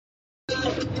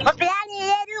Cumpleaños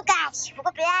de Lucas,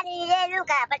 cumpleaños de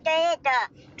Lucas, pastorito,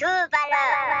 chúpalo.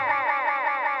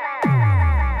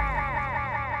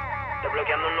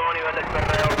 Desbloqueando un nuevo nivel del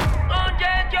perreo.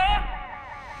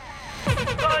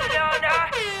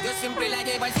 Yo siempre la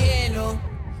llevo al cielo.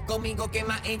 Conmigo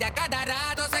quema ella cada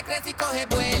rato. Se crece y coge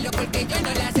vuelo porque yo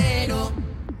no la celo.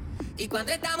 Y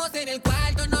cuando estamos en el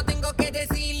cuarto no tengo que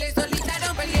decirle, solita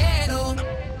rompe el hielo.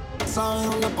 Sabe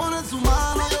dónde pone su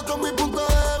mano, yo con mi punto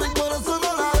débil, por eso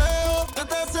no la veo.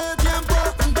 Desde hace tiempo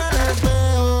nunca les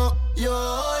veo.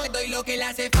 Yo le doy lo que le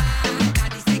hace falta.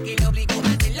 Dice que le obligo a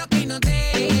hacer lo que no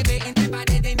debe. Entre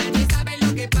paredes nadie sabe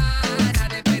lo que pasa.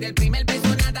 Después del primer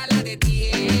beso nada la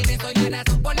detiene. Soy la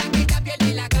razón por la que ella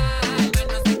pierde la calma.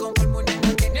 No se conforma una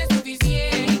noche, no es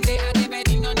suficiente. A deber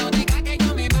y no deja que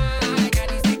yo me vaya.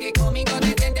 Dice que conmigo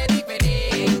se siente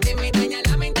diferente. Me daña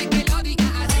la mente que lo diga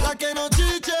así. la que no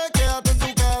chiche, quédate en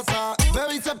tu casa.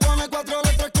 Baby se pone 4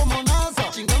 letras como NASA.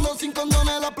 Chingando sin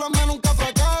condones, las planas nunca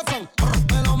fracasan.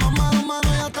 Me lo mamaron,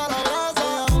 mano, y hasta la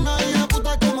brasa. Ella una hija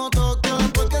puta como Tokio.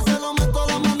 Después que se lo meto,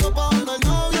 la mando pa' donde el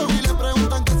novio. Y le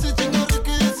preguntan que si chingo rico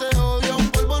y dice obvio. Un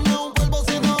polvo no es un polvo,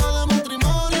 sino de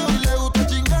matrimonio. Y le gusta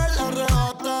chingar, la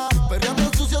arrebata.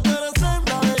 Perreando sucio, te eres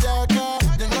senda bellaca.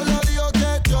 Tengo le digo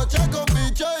que chocha con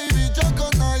bicho y bicho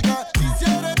con nalga. Y si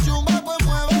eres chumba, pues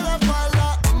mueve la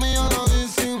falda. Conmigo no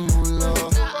disimulo.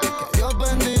 Que Dios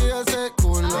bendiga ese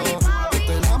culo.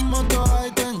 Te la moto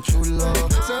ahí ten chulo.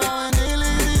 Se va a venir y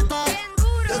grita.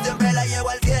 Yo siempre la llevo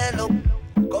al cielo.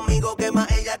 Conmigo quema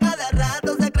ella cada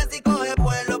rato. Se crece y coge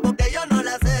vuelo porque yo no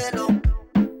la celo.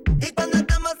 Y cuando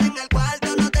estamos en el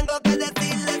cuarto no tengo que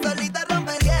decirle, solita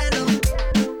rompe el hielo.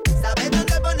 Sabe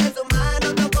dónde pone su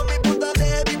mano, toco mi punto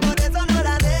débil, por eso no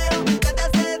la dejo. Desde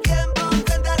hace tiempo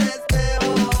frente al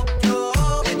espejo. Yo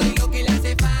le doy lo que le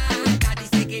hace falta.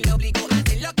 Dice que le obligo a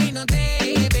hacer lo que no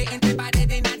debe. Entre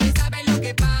paredes nadie sabe lo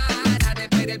que pasa.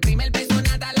 Después del primer beso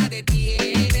nada la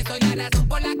detiene. Soy la razón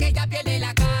por la que ella pierde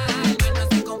la calma. No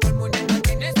se conforma una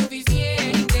noche, no es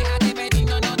suficiente. A deber y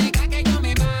no deja que yo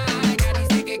me vaya.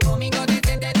 Dice que conmigo se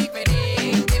siente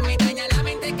diferente. Me daña la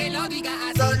mente que lo diga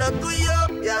así. solo tú y yo,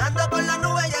 viajando por la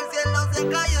nube y el cielo se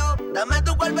cayó. Dame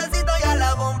tu cuerpecito y a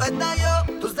la bomba estalló.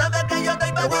 Tú sabes que yo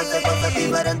estoy para ti. Te cosas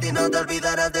diferentes y no te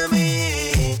olvidarás de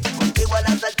mí. Contigo a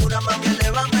las alturas, mami,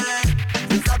 elévame.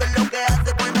 Si sabes lo que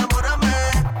haces, pues enamórame.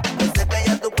 Yo sé que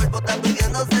ya tu cuerpo está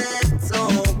pidiendo sexo.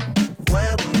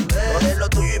 Fuego y beso. Lo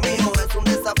tuyo y mío es un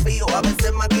desafío. A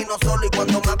veces me maquino solo y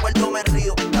cuando me acuerdo me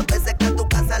río. Las veces que a tu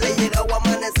casa le he llegado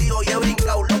amanecido y he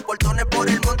brincado los portones por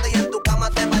el monte y en tu cama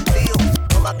te martillo.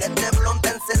 Toma que este blon te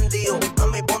encendido.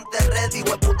 Mami, ponte ready,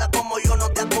 hueputa como yo no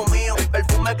te has comido. El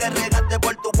perfume que regaste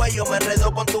por tu cuello me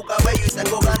enredó con tu cabello y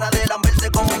tengo ganas de lamberte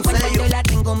como un Cuando sello. yo la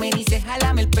tengo me dice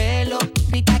jálame el pelo.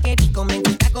 Grita que rico, me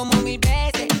gusta como 1000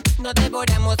 veces. Nos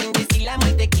devoramos sin decir la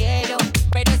muy te quiero.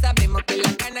 Pero sabemos que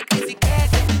la cana crece y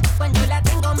crece. Cuando la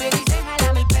tengo me dice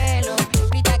jálame el pelo.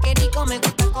 Grita que rico, me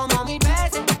gusta como 1000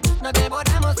 veces. Nos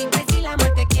devoramos sin decir la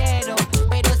muy te quiero.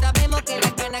 Pero sabemos que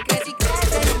la cana crece y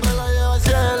crece. Siempre la lleva al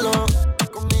cielo.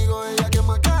 Conmigo ella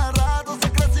quema cada rato.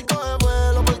 Se crece y coge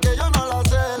vuelo porque yo no la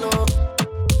celo.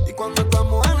 Y cuando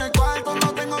estamos en el cuarto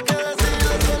no tengo que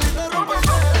decirle, solita rompe el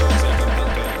hielo.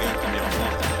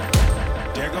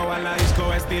 Llego a la disco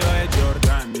vestido de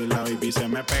Jordan y la baby se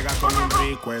me pega con un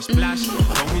rico splash.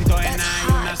 Conjunto en hay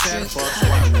una Air Force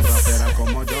One. Rapera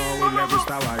como yo y le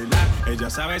gusta bailar. Ella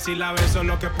sabe si la beso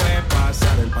lo que puede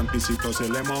pasar. El panticito se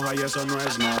le moja y eso no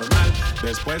es normal.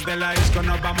 Después de la disco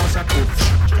nos vamos a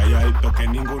Cuch. Calladito que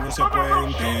ninguno se puede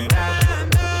enterar.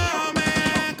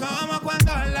 Dándome como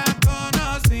cuando la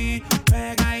conocí.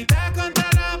 Pegadita contra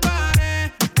la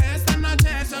pared. Esta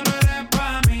noche solo eres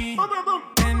pa' mí.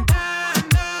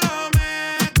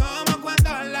 Tentándome como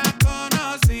cuando la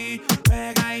conocí.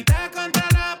 Pegadita contra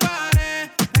la pared.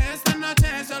 Esta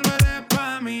noche solo eres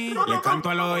pa' mí. Le canto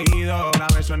al oído, la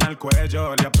beso en el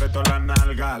cuello. Le aprieto la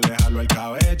nalga, le jalo el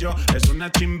cabello. Es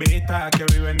una chimbita que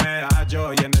vive en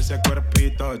Medallo. Y en ese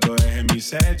cuerpito yo dejé mi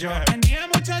sello. Tenía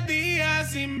muchos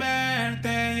días sin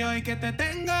verte y hoy que te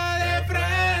tengo de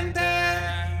frente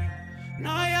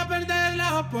no voy a perder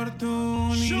la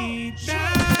oportunidad.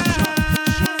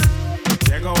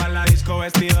 Llego a la disco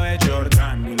vestido de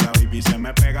Jordan y la baby se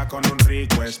me pega con un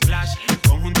rico splash.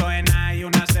 Conjunto en hay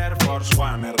una Air Force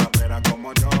One. Es rapera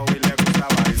como yo y le gusta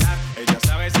bailar. Ella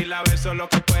sabe si la beso lo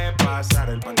que puede pasar.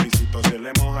 El panticito se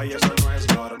le moja y eso no es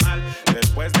normal.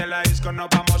 Después de la disco nos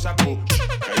vamos a Cuch.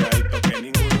 Calladito que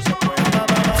ninguno se puede.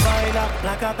 Baila,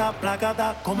 placata,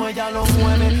 placata, como ella lo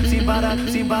mueve, sin parar,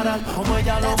 como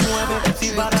ella lo mueve,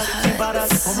 sin parar,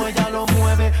 como ella lo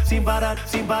mueve, sin parar,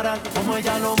 como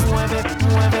ella lo mueve,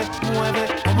 mueve,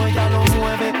 como ella lo mueve.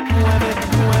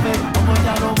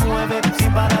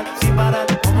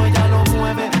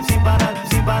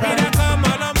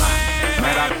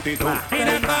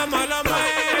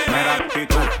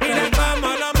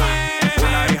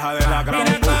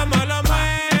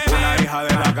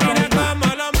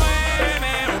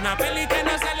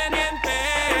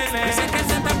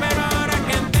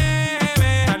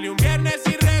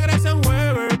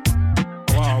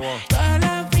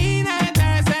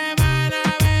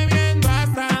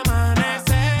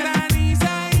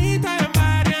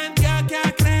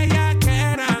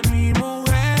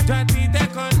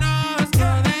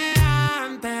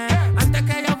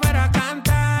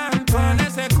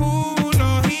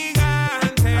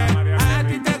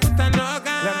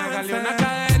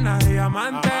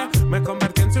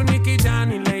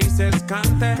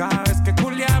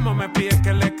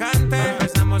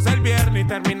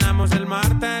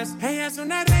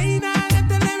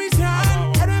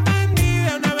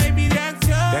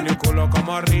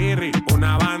 como Riri,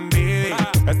 una bandidi.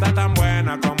 Está tan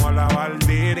buena como la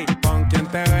Valdiri. Con quien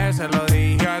te ves, se lo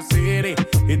dije a Siri.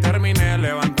 Y terminé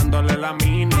levantándole la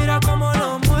mini. Mira cómo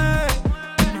lo mueve,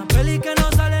 una peli que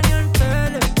no sale ni en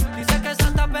tele. Dice que es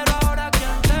santa, pero ahora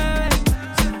quién te ve.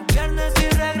 Si un viernes y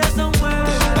regresa un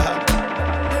jueves.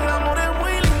 El amor es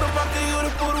muy lindo pa' que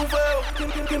llores por un feo.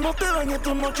 Que no te dañe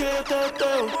tu noche de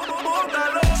teteo.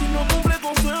 Bótalo si no cumple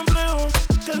con su empleo.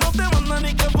 Que no te manda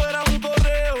ni que fuera un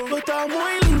correo. Tú estás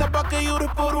muy linda pa' que llores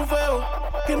por un feo.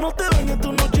 Que no te dañe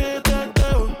tu noche de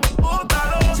teteo.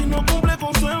 Bótalo si no cumple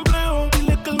con su empleo.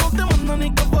 Dile que él no te manda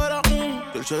ni que fuera un.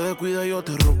 Que él se descuida y yo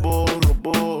te robo.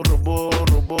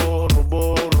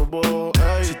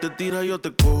 Ey, si te tira yo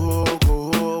te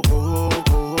cojo.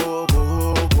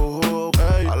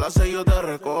 Ey, a las 6 yo te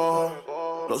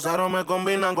recojo. Los aros me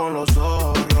combinan con los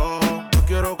zorros. Yo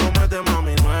quiero comerte,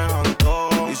 mami, no es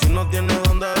antojo. Y si no tienes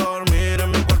donde dormir,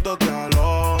 en mi cuarto te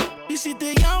alojo. Y si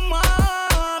te llama,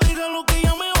 dígalo que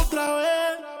llame otra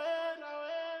vez.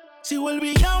 Si vuelve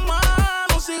y llama,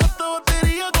 no sigas esta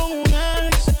batería con un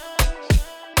ex.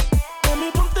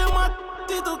 Mami, ponte más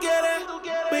si tú quieres.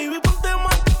 Baby, ponte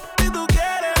más si tú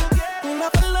quieres. Con la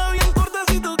falda bien corta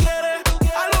si tú quieres.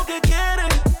 A lo que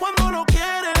quieres, cuando lo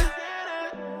quieres.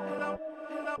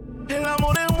 El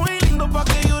amor es muy lindo pa'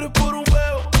 que llores por un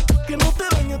feo. Que no te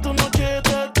dañe tu noche de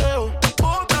teteo.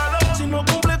 Bótalo si no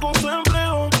cumple con su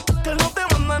empleo. Que no te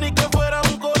manda ni que fuera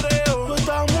un correo. Tú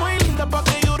estás muy linda pa'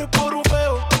 que llores por un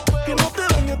feo. Que no te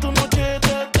dañe tu noche de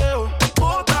teteo.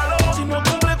 Bótalo si no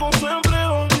cumple con su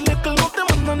empleo. Dile que no te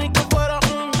manda ni que fuera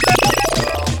un.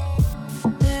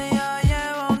 Ella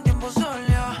lleva un tiempo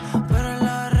sola, pero en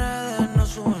las redes no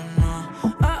sube nada.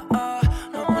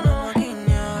 No podemos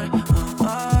guiñar.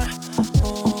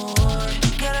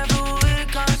 Quiere fluir,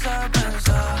 cansa de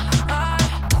pensar.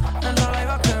 Dentro la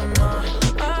iba a quemar.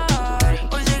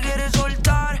 Hoy se quiere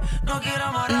soltar, no quiere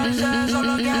amarrarse,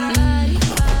 solo quiere.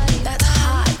 That's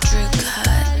hot, Drew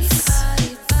Cuts. Ay,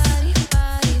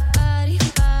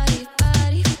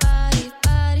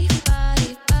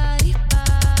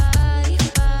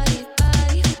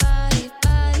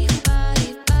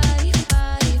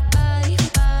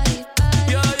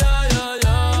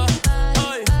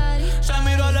 se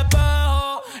miró al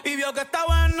espejo y vio que está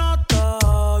buenota.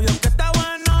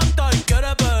 Y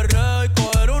quiere perrear y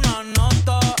coger una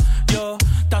nota. Yo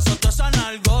te azoto esa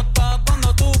nalgota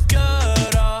cuando tú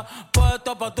quieras.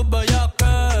 Puesta pa' tus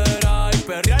bellaqueras y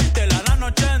perreártela la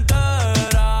noche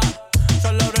entera.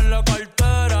 Solo abren la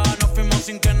cartera, nos fuimos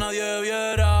sin que nadie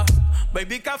viera.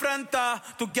 Baby, que afrenta,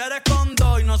 tú quieres con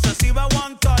dos y no sé si va a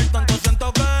aguantar. Tanto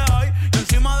siento que hay y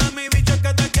encima de mi bicho es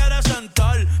que te quieres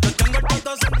sentar. Te tengo el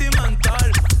puesto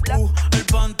sentimental, el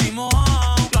panty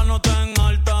mojado. La nota en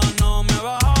alta no me he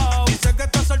bajado. Dice que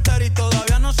está soltera y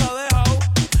todavía no se ha dejado.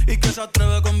 Y que se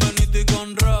atreve con Benito y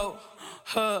con Raúl.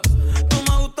 Tú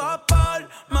me gustas par,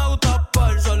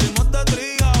 salimos de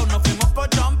trigao, nos fuimos pa'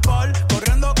 champar.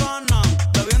 Corriendo canas,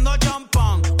 bebiendo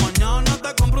champán. Mañana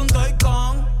te compro un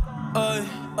Taycan.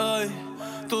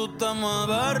 Tú te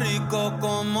mueves rico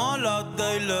como la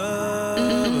Taylor.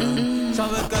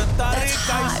 Sabes que está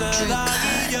rica y se da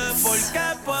guille porque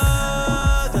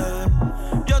puede.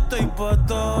 Yo estoy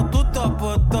puesto, tú estás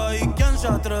puesta. ¿Y quién se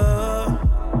atreve?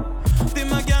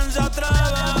 Dime quién se atreve.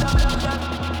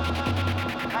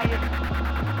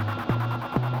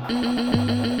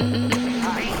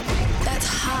 That's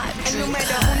hot, El Drew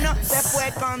número Cuts. 1 se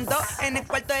fue con 2, en el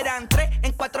cuarto eran 3,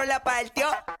 en 4 la partió.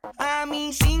 A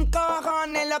mí 5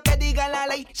 cojones lo que diga la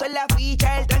ley, son la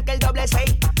ficha, el tranque, el doble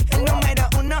 6. El número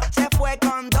 1 se fue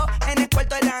con 2, en el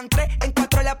cuarto eran 3, en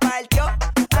 4 la partió.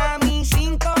 A mí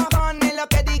 5 cojones lo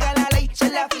que diga la ley,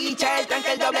 son la ficha, el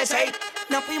tranque, el doble 6.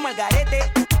 Nos fuimos al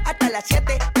garete hasta las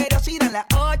 7, pero si dan las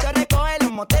 8 recoge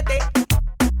los motetes.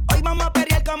 Hoy vamos a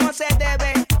perrear como se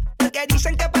debe, porque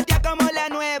dicen que patea como la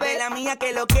 9. La mía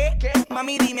que lo que,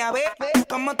 mami dime a ver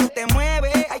cómo tú te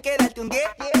mueves, hay que darte un 10.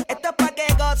 Esto es pa'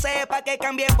 que goce, pa' que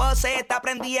cambie pose. Está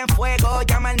prendida en fuego,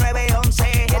 llama al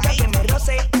 911. Ella que me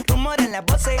roce, rumor en las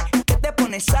voces. Que te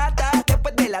pones sata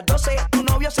después de las 12. Tu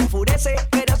novio se enfurece,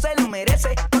 pero se lo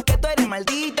merece, porque tú eres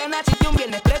maldita, naciste un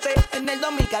viernes 13. En el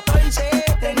 2014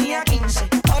 tenía 15,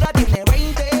 ahora tiene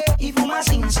 20 y fuma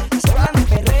 15. Se hablan de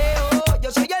perreo,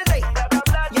 yo soy el rey.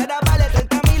 Y ahora vale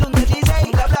 30.000, un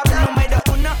 16. Bla, bla, bla. Número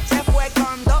 1 se fue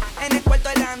con 2, en el cuarto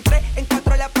eran 3, en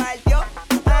 4 la partió.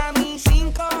 A mí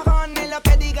 5 cojones lo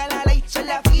que diga la ley, son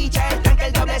la ficha, el tranque,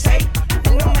 el doble 6.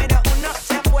 El número 1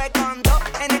 se fue con 2,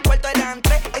 en el cuarto eran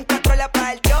 3, en 4 la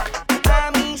partió.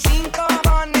 A mí 5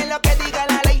 cojones lo que diga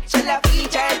la ley, son la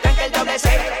ficha, el tranque, el doble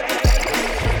 6.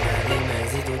 Dime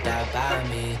si tú estás pa'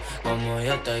 mí, como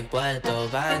yo estoy puesto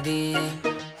pa' ti.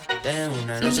 Tengo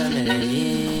una noche en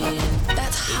Medellín.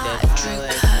 That's Y te hot, pago Drew el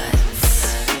Cuts.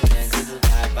 dime si tú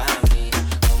estás pa' mí,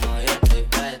 como yo estoy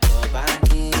puesto pa'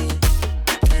 ti.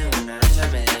 Tengo una noche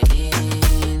en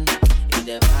Medellín y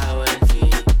te pago el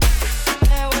fin.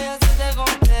 Voy a hacerte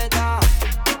completa.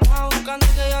 Estás buscando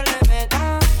que yo le meta.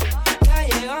 Ya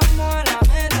llegamos a la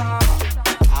meta.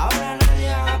 Ahora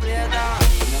nadie aprieta.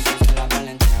 Me puse la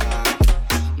palentada.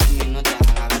 Mami, no te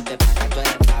hagas, vente pa' acá, tú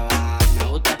eres brava. Me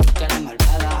gusta porque eres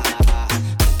malvada.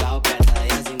 No estás operada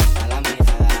y así no está la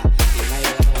mirada. Y me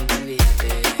ayuda con el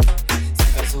billete.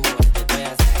 Saca su juguete, tú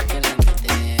ya sabes que le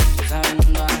mete. Tú sabes, no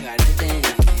ando al garete.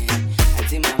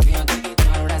 Encima mío te quito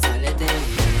el brazalete.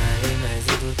 Dime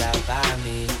si tú estás pa'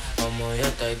 mí, como yo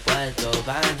estoy puesto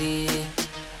pa' ti.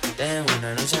 Tengo una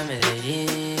noche a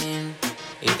Medellín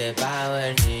y te pago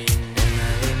el gin.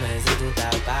 Dime si tú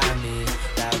estás pa' mí,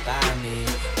 estás pa' mí,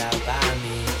 estás pa'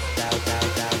 mí,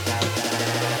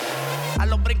 A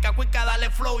los brinca cuica, dale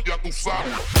flow, ya tú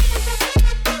sabes.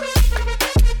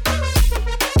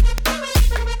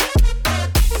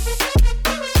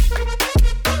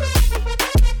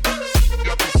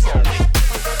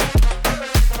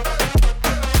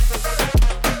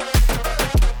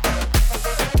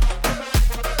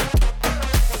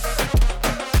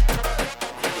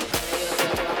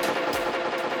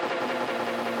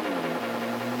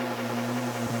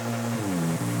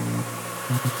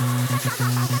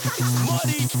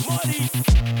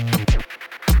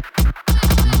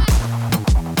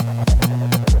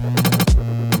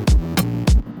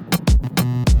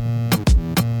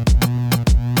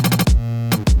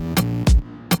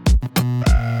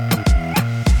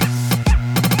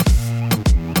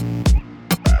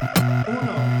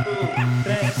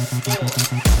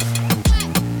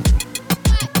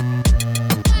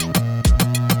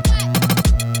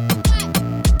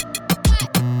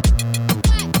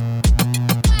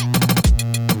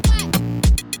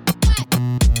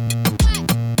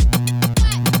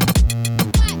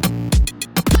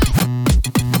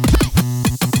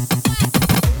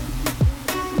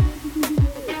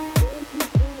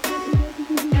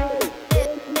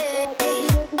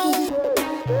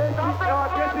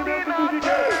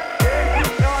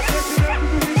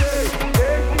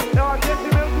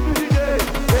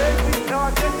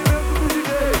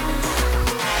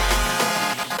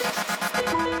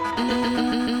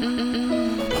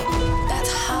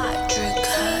 That's hot, Drew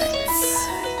Cuts.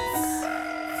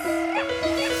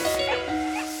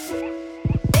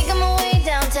 Making my way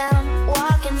downtown,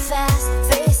 walking fast,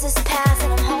 faces pass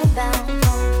and I'm homebound.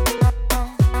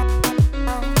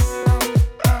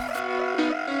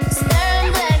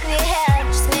 Staring blankly ahead,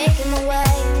 just making my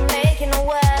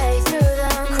way through the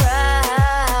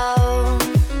crowd.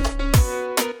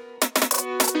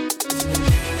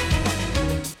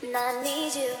 And I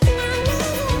need you,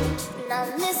 and I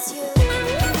miss you.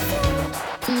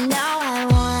 Now I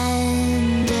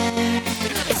wonder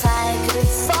if I could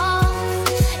fall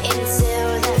into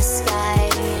the sky.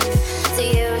 Do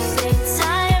you think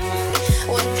time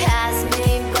would pass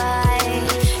me by?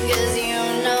 'Cause you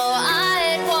know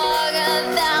I'd walk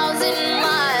 1,000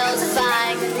 miles if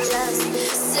I could just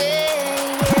see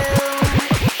you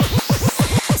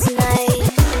tonight.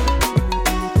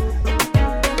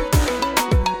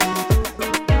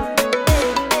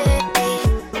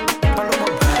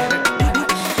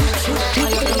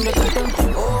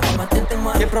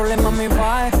 ¿Qué problema me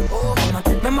va?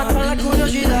 Me mata la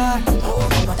curiosidad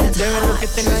de ver lo que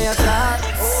tengo ahí atrás.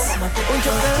 Un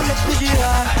choque de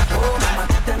electricidad.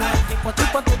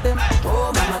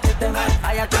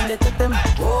 Ay, atiende tema.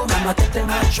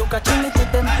 Chuca chile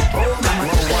tema.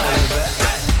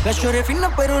 La chore es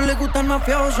fina pero le gusta el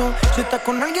mafioso. Si está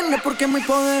con alguien es porque es muy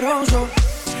poderoso.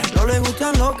 No le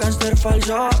gustan los gangster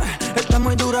falsos. Está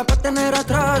muy dura para tener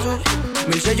atrasos.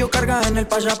 1000 sellos carga en el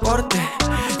pasaporte.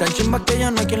 Tan chimba que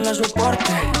ya no hay quien la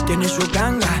soporte. Tiene su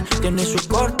ganga, tiene su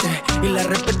corte. Y la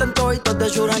respetan toditos de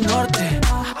sur a norte.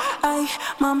 Ay,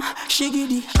 mama,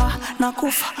 shigidi,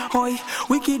 nakufa, hoy,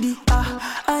 wikidi,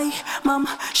 ay,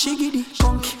 mama, shigidi,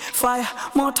 conky, fire,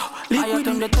 moto,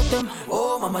 liquidi.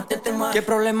 Oh, mamá, te tema. ¿Qué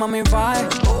problema me va?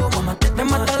 Oh, mamá, me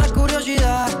mata la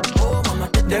curiosidad. Oh, mamá,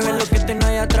 de ver lo que tengo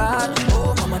ahí atrás.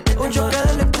 Oh, mamá, un choque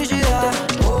de electricidad.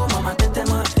 Oh, mamá, te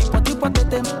tema. Tipo te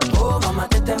tema. Oh, mamá,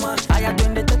 te tema. Ay,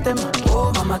 atiende te tema.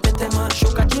 Oh, mamá, te tema.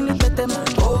 Shuka chini te tema.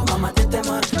 Oh, mamá, te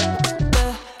tema.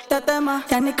 Tetema,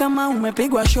 yani kama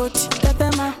umepigwa shoti.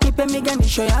 Tetema, nipe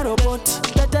miganisho ya roboti.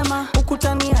 Tetema,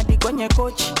 ukutani hadi kwenye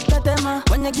kochi. Tetema,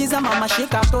 kwenye giza mama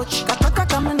shika tochi. Katoka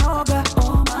kama noga,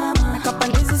 oh mama.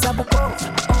 Nakapandizi za Bukoba,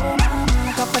 oh mama.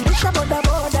 Nakapandisha boda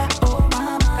boda, oh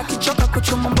mama. Nakichoka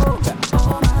kuchuma mboga,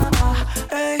 oh mama.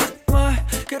 Hey, ma,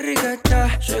 qué rica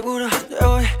está. Seguro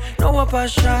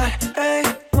pasar, ey,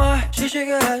 más, si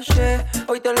sigue así,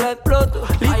 hoy te la exploto.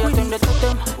 Ay, atiende tu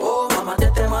tema, oh, mamá, te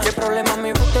tema. ¿Qué problema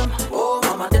mi tema? Oh,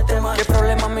 mamá, te tema. ¿Qué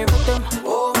problema mi tema?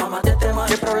 Oh, mamá, te tema.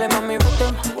 ¿Qué problema mi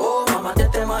tema? Oh, mamá, te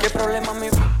tema. ¿Qué problema mi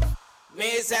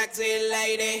Mi sexy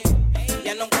lady,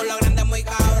 tiene un culo grande muy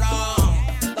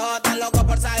cabrón. Todos están locos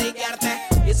por sadiquearte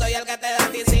y soy el que te da a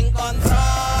ti sin control.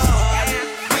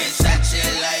 Mi sexy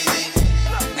lady,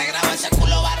 me graba ese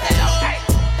culo bátelo.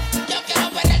 Yo quiero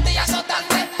perderte y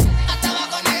azotarte hasta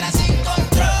abajo, negra, sin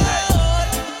control.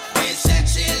 Mi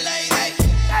sexy lady,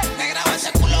 me graba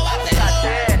ese culo bátelo.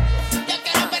 Yo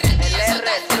quiero perderte y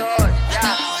azotarte hasta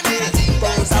abajo, negra, sin control.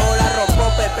 Con un sabor a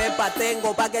rompo, pepepa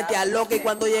tengo pa' que te aloque y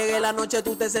cuando llegue la noche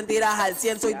tú te sentirás al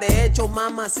 100. Soy de hecho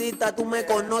mamacita, tú me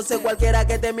conoces, cualquiera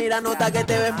que te mira nota que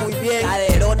te ves muy bien.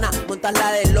 Caderona, montas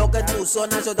la de loca en tu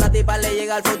zona, si otra tipa le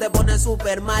llega al flow te pone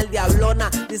súper mal,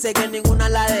 diablona. Dice que ninguna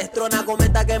la destrona,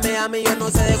 comenta que me ama y yo no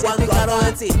sé de cuándo. Claro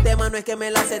del sistema, no es que me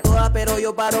la sé toda, pero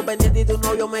yo paro pendiente y tu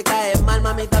novio me cae mal.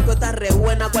 Mamita, tú estás re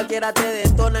buena, cualquiera te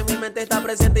detona, en mi mente está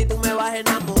presente y tú me vas a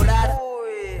enamorar.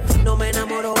 No me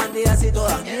enamoro bandidas y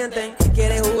todas mienten.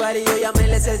 Quieres jugar y yo ya me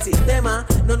les el sistema.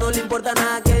 No le importa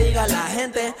nada que diga la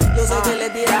gente. Yo soy que le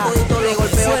tira todito, le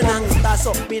golpeo con un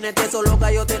tazo. Vine teso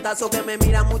loca, yo te tazo. Que me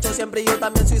mira mucho siempre y yo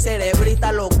también soy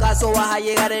cerebrista. Los casos, vas a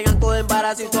llegar en acto de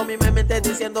embarazo y tú a mí me metes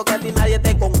diciendo que a ti nadie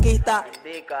te conquista.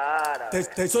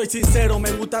 Te soy sincero,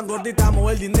 me gustan gorditas,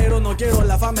 mover dinero. No quiero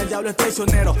la fama, el diablo es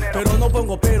traicionero. Pero no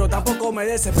pongo pero, tampoco me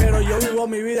desespero. Yo vivo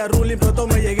mi vida ruling, pronto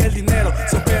me llegue el dinero.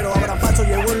 Si espero, abran paso,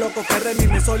 llegó el loco que Remy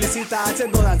me solicita.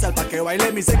 Haciendo danza pa' que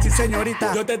baile mi sexy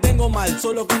señorita. Yo te tengo mal,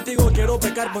 solo contigo quiero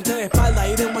pecar. Ponte de espalda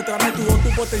y demuéstrame tu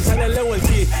potencial, elevo el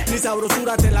ki. Mi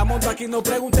sabrosura te la monto aquí, no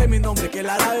preguntes mi nombre. Que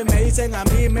la árabe me dicen a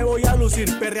mí, me voy a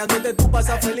lucir. Perreándote tú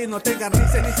pasas feliz, no te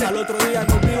encarnices ni al otro día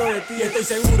me olvido de ti. Estoy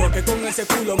seguro que con ese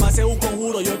culo me hace un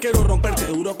conjuro. Yo quiero romperte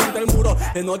duro contra el muro.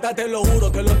 De nota te lo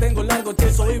juro, que lo tengo largo,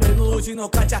 que soy venudo. Y si no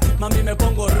cacha, mami me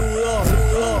pongo rudo.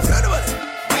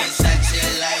 Mi sexy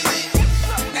lady,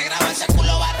 me graba ese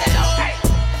culo bátelo.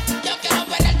 Yo quiero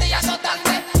perderte y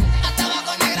azotarte hasta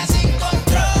abajo, negra, sin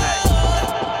control.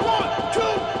 1, 2,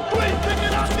 3, pick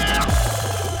it up now.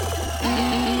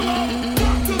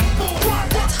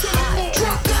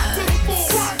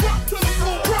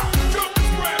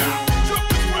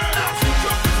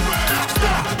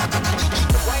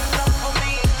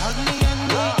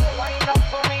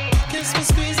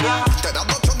 Te das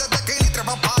 2 shots de tequila y 3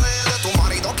 papares de tu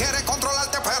marido quiere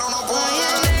controlarte pero no puede.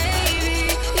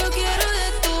 Baby, yo quiero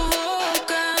de tu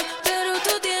boca, pero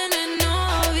tú tienes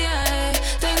novia,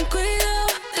 ten cuidado,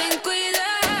 ten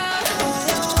cuidado.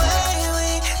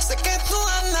 Baby, sé que tú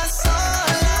andas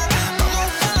sola,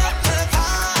 vamos a la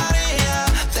precaria.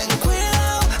 Ten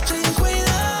cuidado.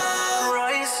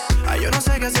 Ay, yo no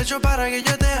sé qué has hecho para que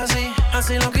yo esté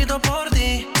así lo quito por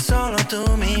ti, solo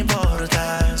tú me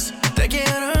importas. Te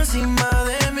quiero encima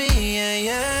de mí, yeah,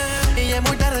 yeah. Y ya es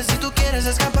muy tarde si tú quieres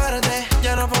escaparte,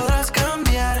 ya no podrás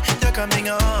cambiar, yo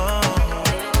camino.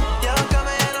 You're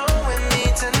coming home with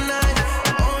me tonight.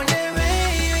 Oye,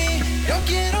 baby, yo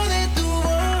quiero de tu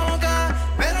boca,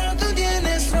 pero tú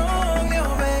tienes novio,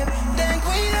 babe. Ten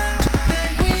cuidado,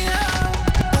 ten cuidado.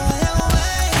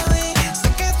 Oye, baby, sé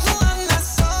que tú andas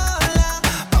sola,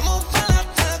 vamos pa' la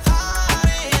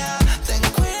precaria. Ten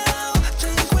cuidado,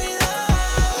 ten cuidado.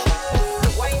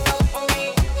 Wind up for me,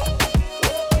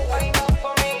 wind up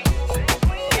for me,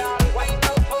 yeah, wind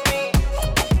up for me,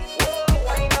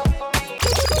 wind up for me.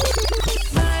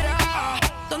 Mira,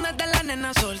 ¿dónde está la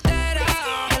nena soltera?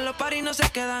 Que los paris no se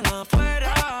quedan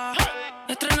afuera.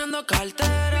 Estrenando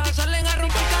cartera, salen a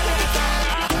romper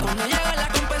carretera. Cuando llega la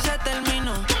compa se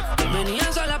terminó.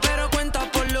 Venía sola pero cuenta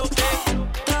por lo que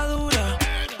está dura.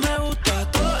 Me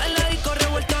gusta todo en la disco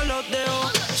revuelto los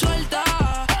dedos. Suelta,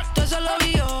 todo eso lo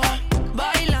vio.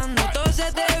 Bailando, todo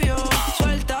se te vio.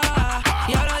 Suelta,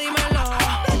 y ahora dímelo,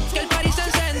 que el party se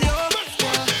encendió.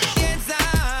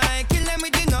 Inside, kill them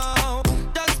with the know.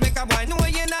 Just make a boy know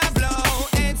you not blow.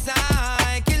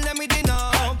 Inside, kill them with the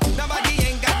know. Nobody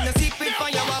ain't got no secret for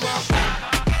your mama.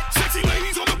 Sexy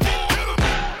ladies on the floor.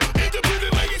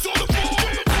 Independent ladies on the floor.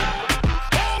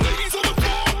 All ladies on the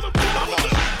floor.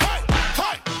 Hey,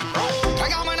 hey.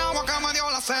 Tráigame el agua que me dio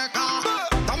la seca.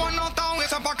 Estamos anotados y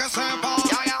eso es pa' que sepa.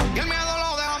 Y el miedo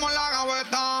lo dejamos en la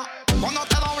gaveta. Cuando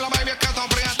te dobla, baby, es que te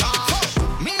aprieta.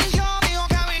 Mil yo dijo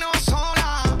que vino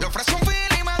sola. Le ofrecí un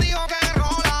fil y me dijo que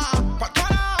rola. Por tu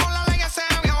lado la ley se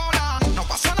viola. No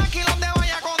pasa nada aquí donde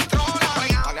vaya controla.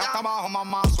 Dale hasta abajo,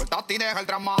 mamá. Suéltate y deja el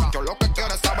drama. Yo lo que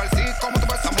quiero es saber si como tú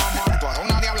ves a mamá. Tú eres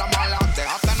una diabla mala.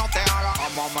 Déjate, no te hagas.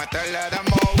 Vamos a meterle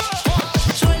dembow.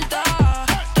 Suelta,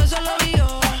 todo eso lo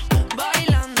vio.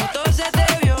 Bailando, todo se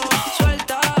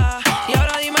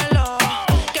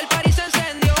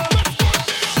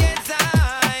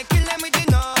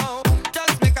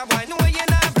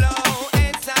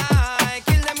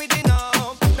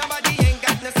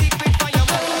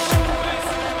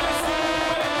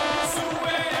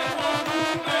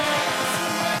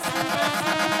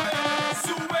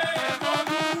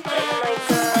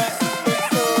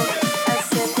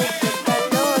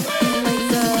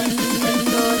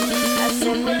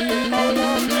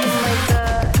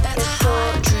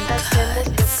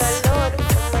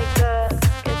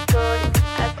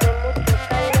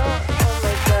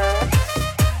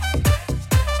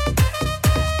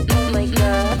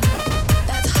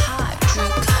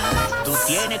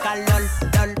calor,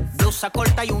 lol. Blusa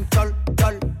corta y un chol,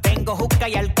 chol. Tengo juca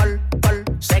y alcohol, col.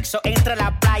 Sexo entre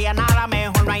la playa, nada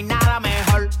mejor, no hay nada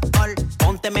mejor, col.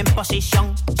 Pónteme en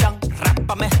posición, chon.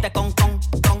 Rápame este con.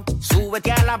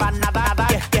 Súbete a la banada,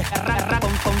 ra,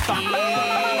 con.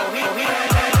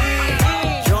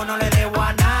 Yo no le debo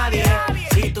a nadie.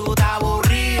 Si tú estás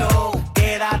aburrido,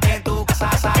 quédate en tu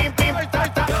casa.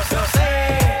 Yo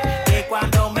sé que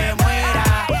cuando me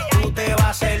muera, tú te vas a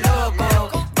hacer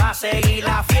loco. Va a seguir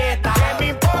la fiesta. ¿Qué me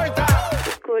importa?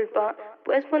 Disculpa,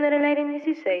 ¿puedes poner el aire en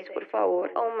 16, por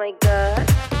favor? Oh my God.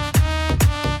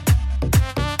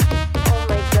 Oh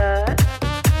my God.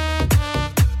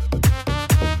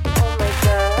 Oh my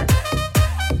God.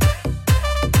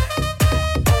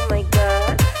 Oh my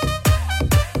God.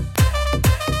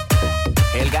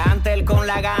 El gantel con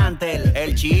la gantel,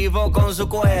 el chivo con su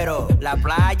cuero, la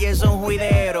playa es un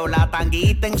juidero, la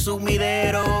tanguita en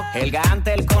sumidero. El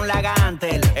gantel con la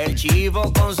gantel, el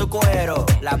chivo con su cuero,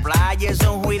 la playa es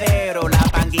un juidero, la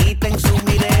tanguita en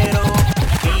sumidero.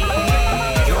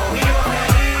 Yo vivo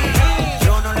feliz,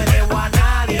 yo no le debo a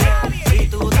nadie. Si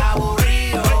tú estás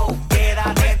aburrido,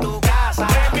 quédate en tu casa.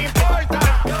 ¿Qué me importa?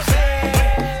 Yo sé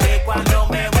que cuando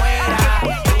me muera,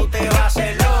 tú te vas a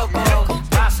hacer loco.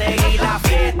 Va a seguir la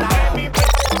fiesta.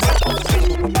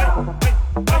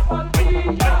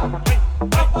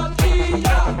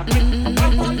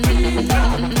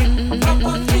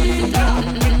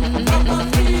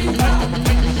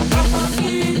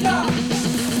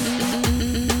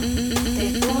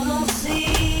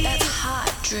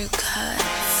 En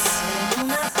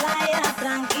una playa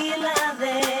tranquila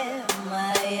de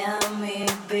Miami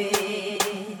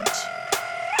Beach.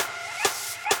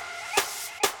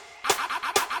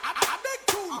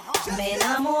 Me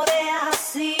enamoré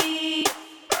así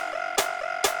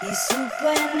y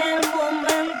supe en el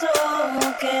momento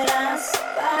que eras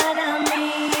para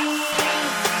mí.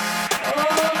 Oh,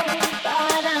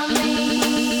 para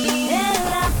mí. En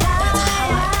la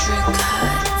playa,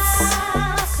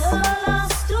 solos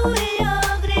tú y yo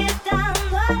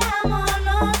gritando al amor,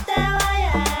 no te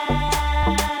vayas,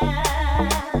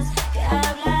 que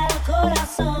habla el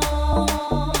corazón.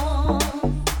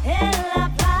 En la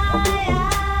playa,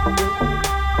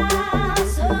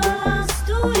 solos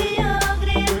tú y yo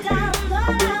gritando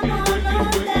al amor, no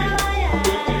te vayas,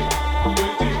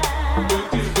 que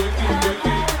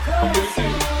habla el corazón.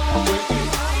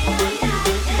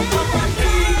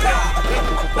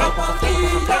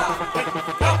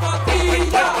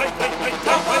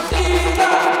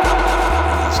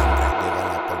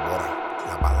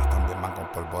 Las balas también van con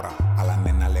pólvora. A la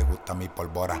nena le gusta mi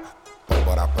pólvora.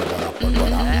 Pólvora, pólvora,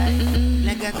 pólvora.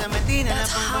 La gata me tira la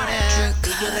pólvora y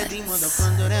yo ritmo dos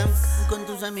condoras. Con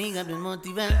tus amigas me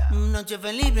motivan. Noche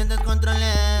feliz mientras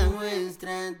controlar.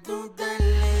 Muestra tu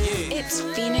talento. It's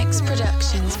Phoenix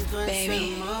Productions,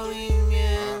 baby.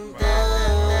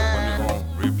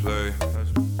 Replay,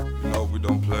 you know we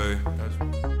don't play.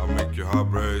 I make your heart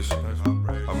race,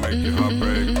 I make your heart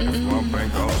break. If you want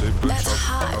bank, I'll save you the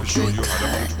trouble. I can show you how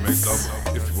to flip and make double.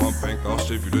 If you want bank, I'll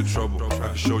save you the trouble. I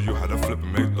can show you how to flip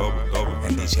and make double.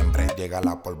 En diciembre llega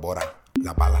la pólvora.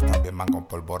 Las balas también van con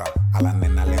pólvora. A la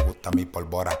nena le gusta mi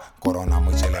pólvora.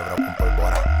 Coronamos y celebro con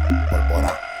pólvora.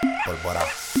 Pólvora, pólvora,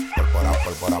 pólvora,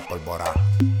 pólvora, pólvora.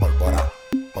 Pólvora,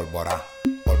 pólvora,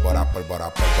 pólvora, pólvora,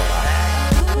 pólvora.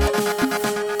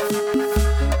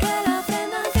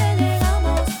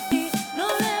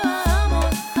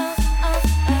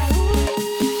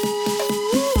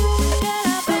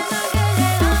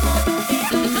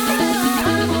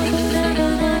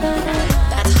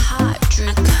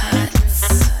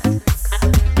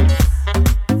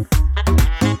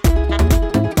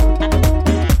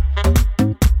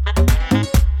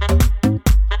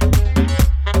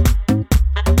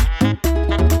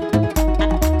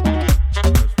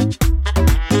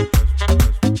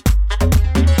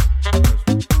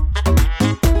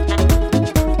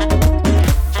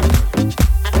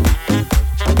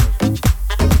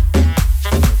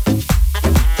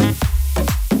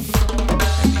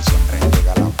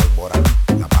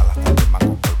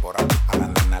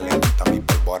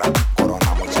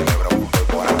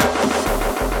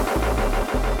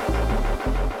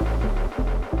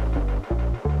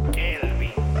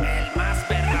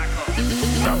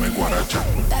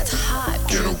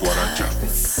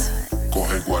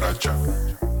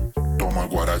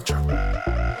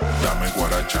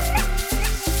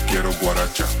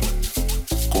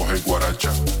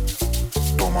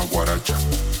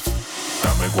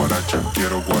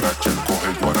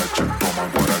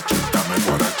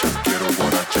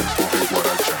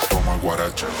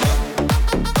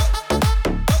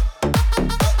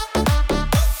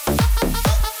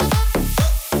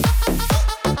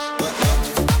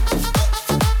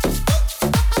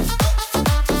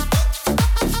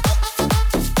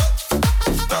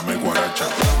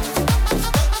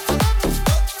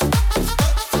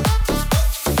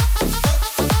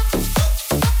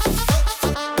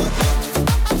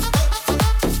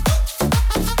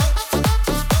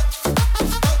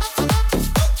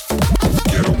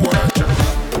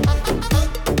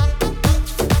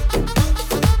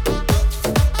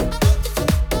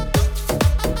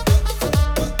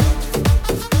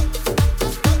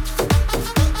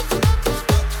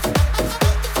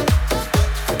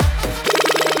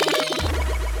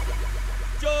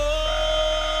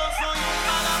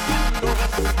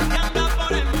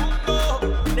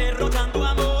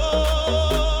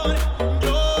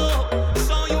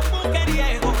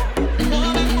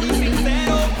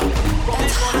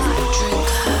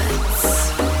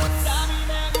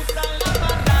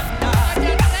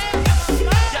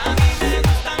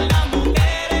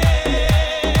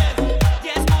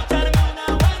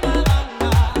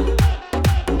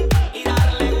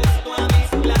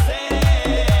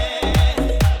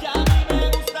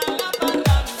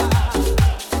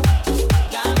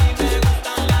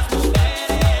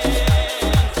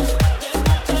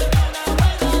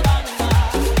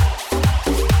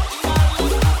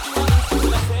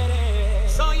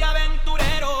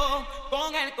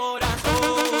 el corazón.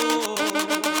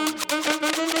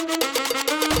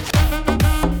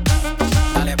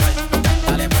 Dale vuelta,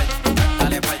 dale vuelta,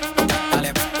 dale vuelta,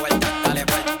 dale vuelta, dale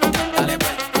vuelta, dale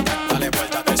vuelta, dale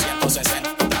vuelta 360.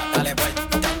 Dale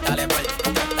vuelta, dale vuelta, dale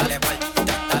vuelta,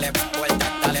 dale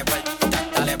vuelta, dale vuelta,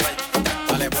 dale vuelta,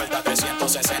 dale vuelta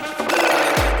 360.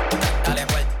 Dale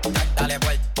vuelta, dale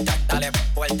vuelta,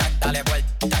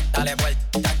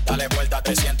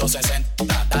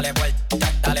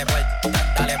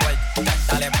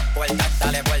 dale vuelta,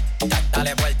 dale vuelta,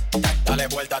 dale vuelta, dale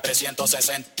vuelta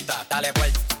 360. Dale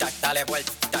vuelta, dale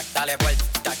vuelta, dale vuelta,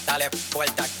 dale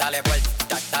vuelta, dale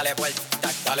vuelta, dale vuelta,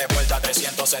 dale vuelta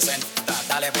 360.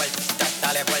 Dale vuelta,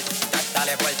 dale vuelta,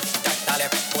 dale vuelta, dale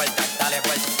vuelta, dale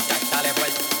vuelta, dale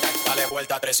vuelta, dale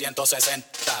vuelta 360.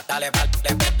 Dale vuelta,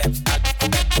 dale vuelta, dale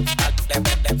vuelta, dale vuelta, dale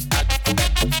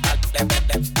vuelta, dale vuelta,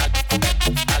 dale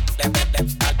vuelta 360.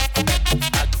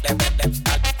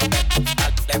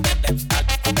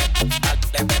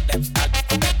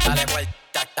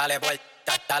 Dale, dale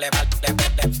vuelta, dale vuelta, dale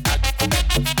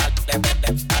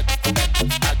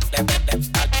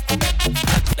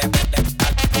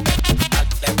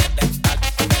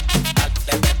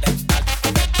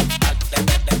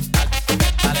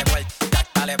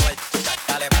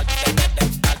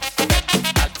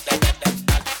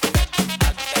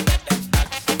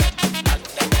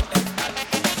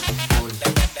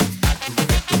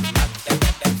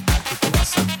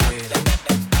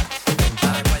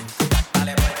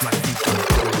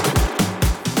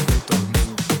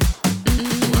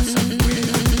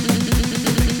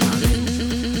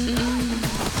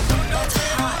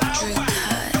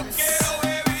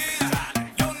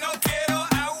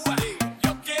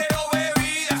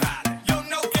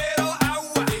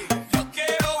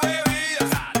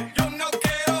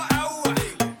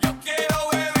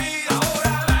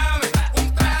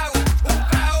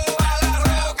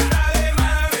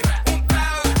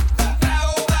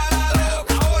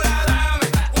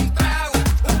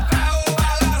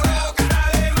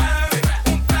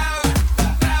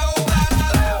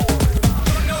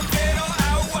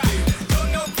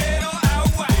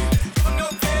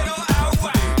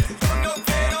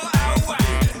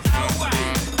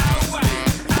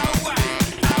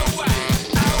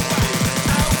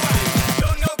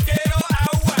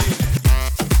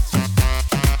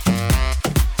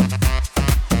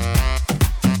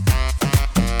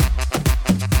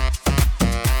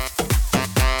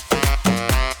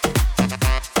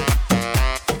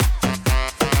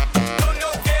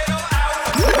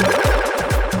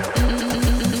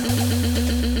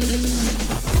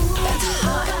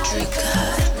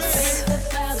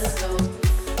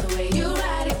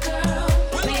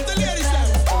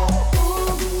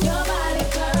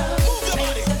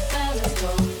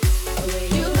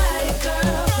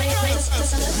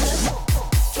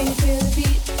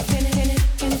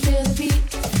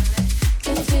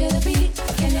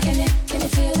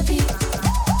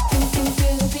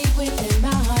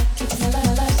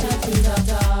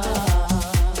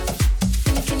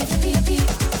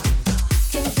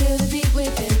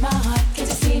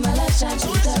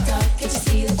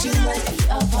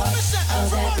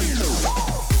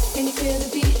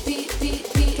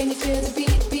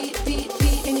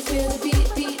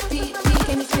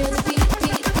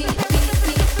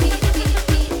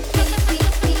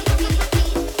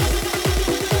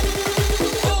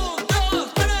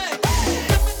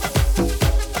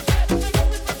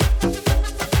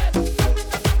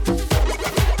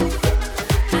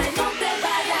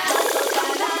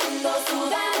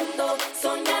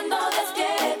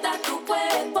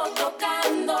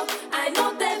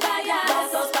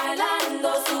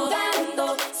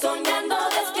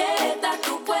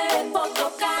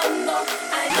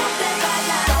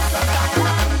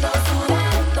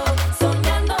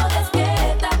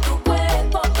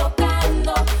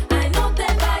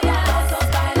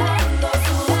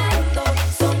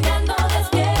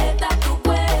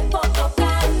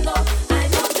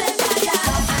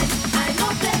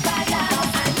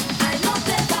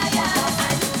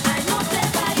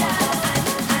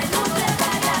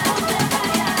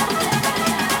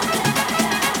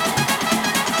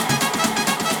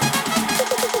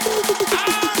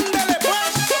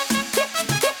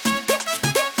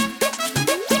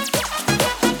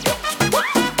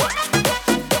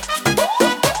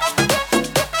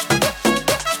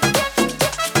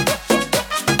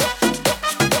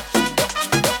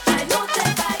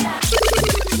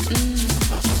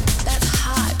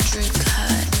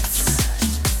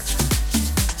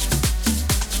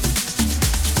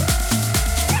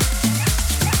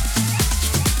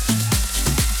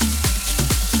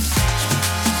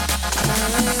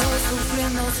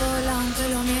ando sola aunque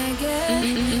lo niegue.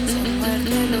 Se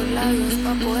muerde los labios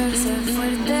pa' poder ser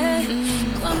fuerte.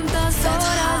 ¿Cuántas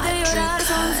horas de llorar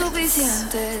son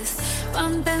suficientes pa'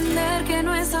 entender que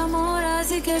no es amor,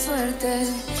 así que suerte?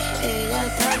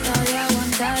 Ella trata de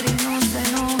aguantar y no se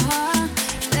enoja.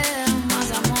 Le da más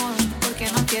amor porque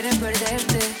no quiere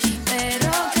perderte.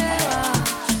 Pero que va,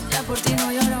 ya por ti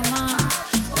no lloro más.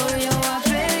 Hoy yo voy a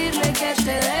pedirle que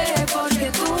te deje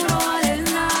porque tú no vales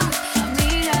nada. A mí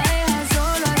la dejas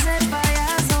solo hacer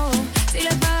payaso. Si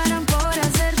le pagaran por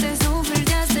hacerte sufrir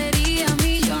ya sería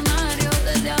millonario.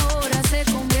 Desde ahora se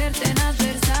convierte en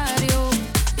adversario.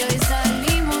 Y hoy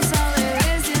salimos a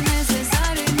beber si es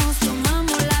necesario. Y nos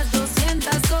tomamos las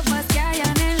 200 copas que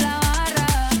hayan en la barra.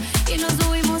 Y nos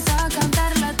subimos a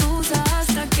cantar la tusa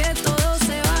hasta que todo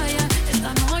se vaya.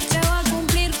 Esta noche voy a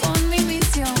cumplir con mi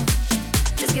misión.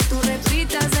 Es que tú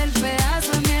repitas el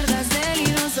pedazo de mierda de él y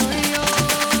no soy yo.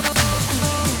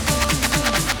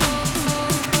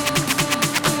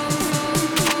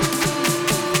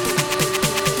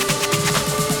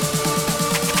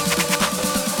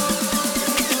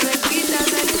 Tú repitas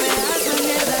el pedazo de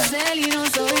mierda de él y no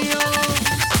soy yo.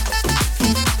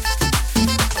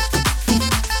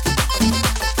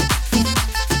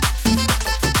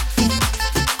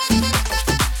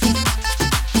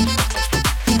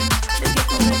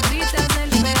 Repitas el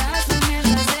pedazo de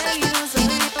mierda de él y no soy yo.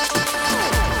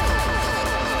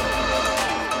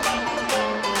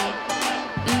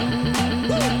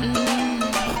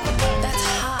 That's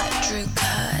hot, Drew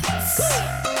Cuts.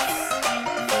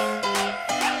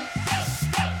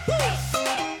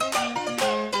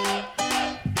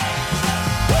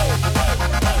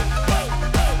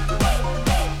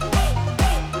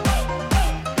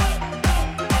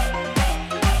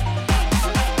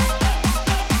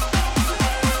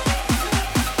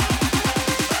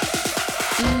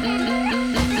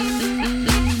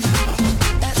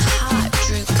 That's hot,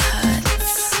 Drew Cuts. That's hot, Drew Cuts.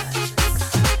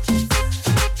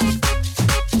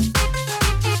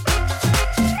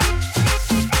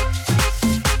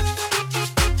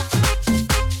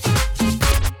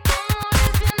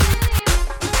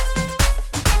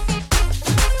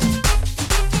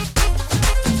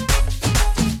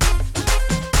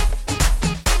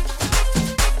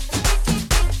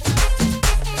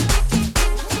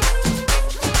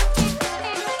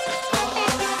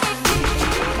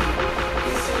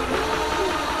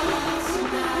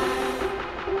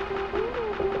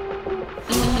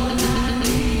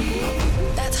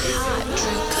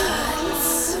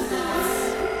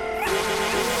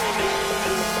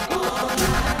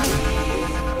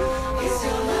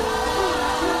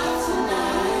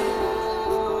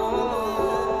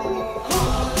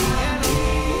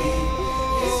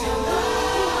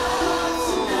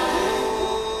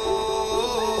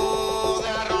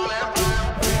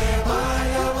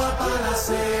 Vaya agua para la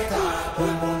seca, todo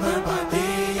el mundo en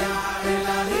patilla en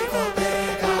la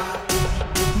discoteca.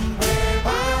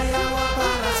 Vaya agua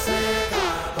para la seca,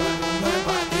 todo el mundo en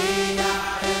patilla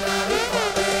en la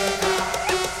discoteca.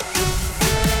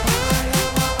 Vaya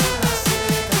agua para la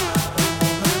seca,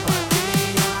 todo el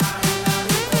mundo en patilla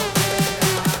en la discoteca.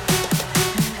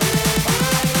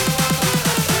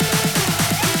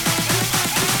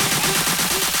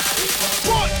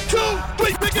 1, 2,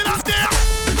 3, pick it up there.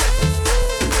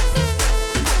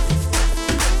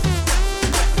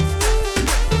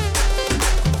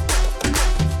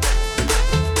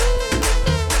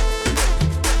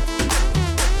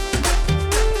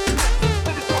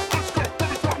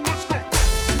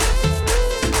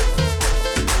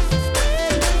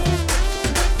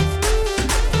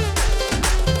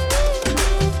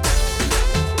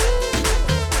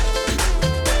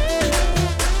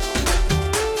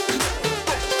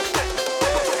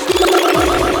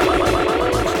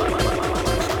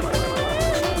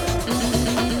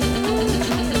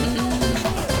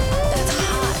 That's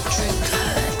hot, Drew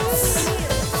Cuts. That's hot, Drew Cuts.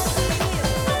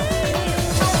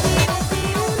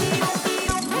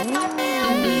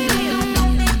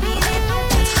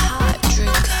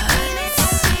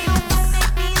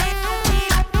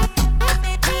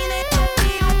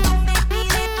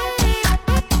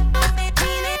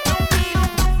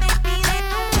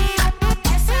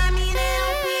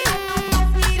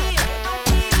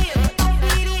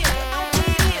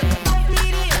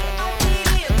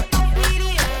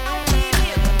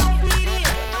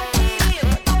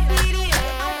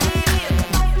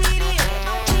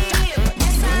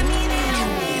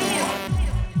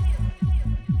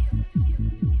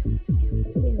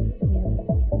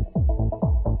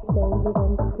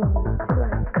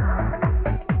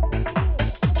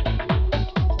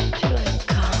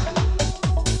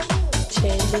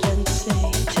 Change it and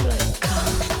say till I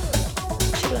come,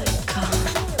 till I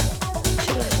come.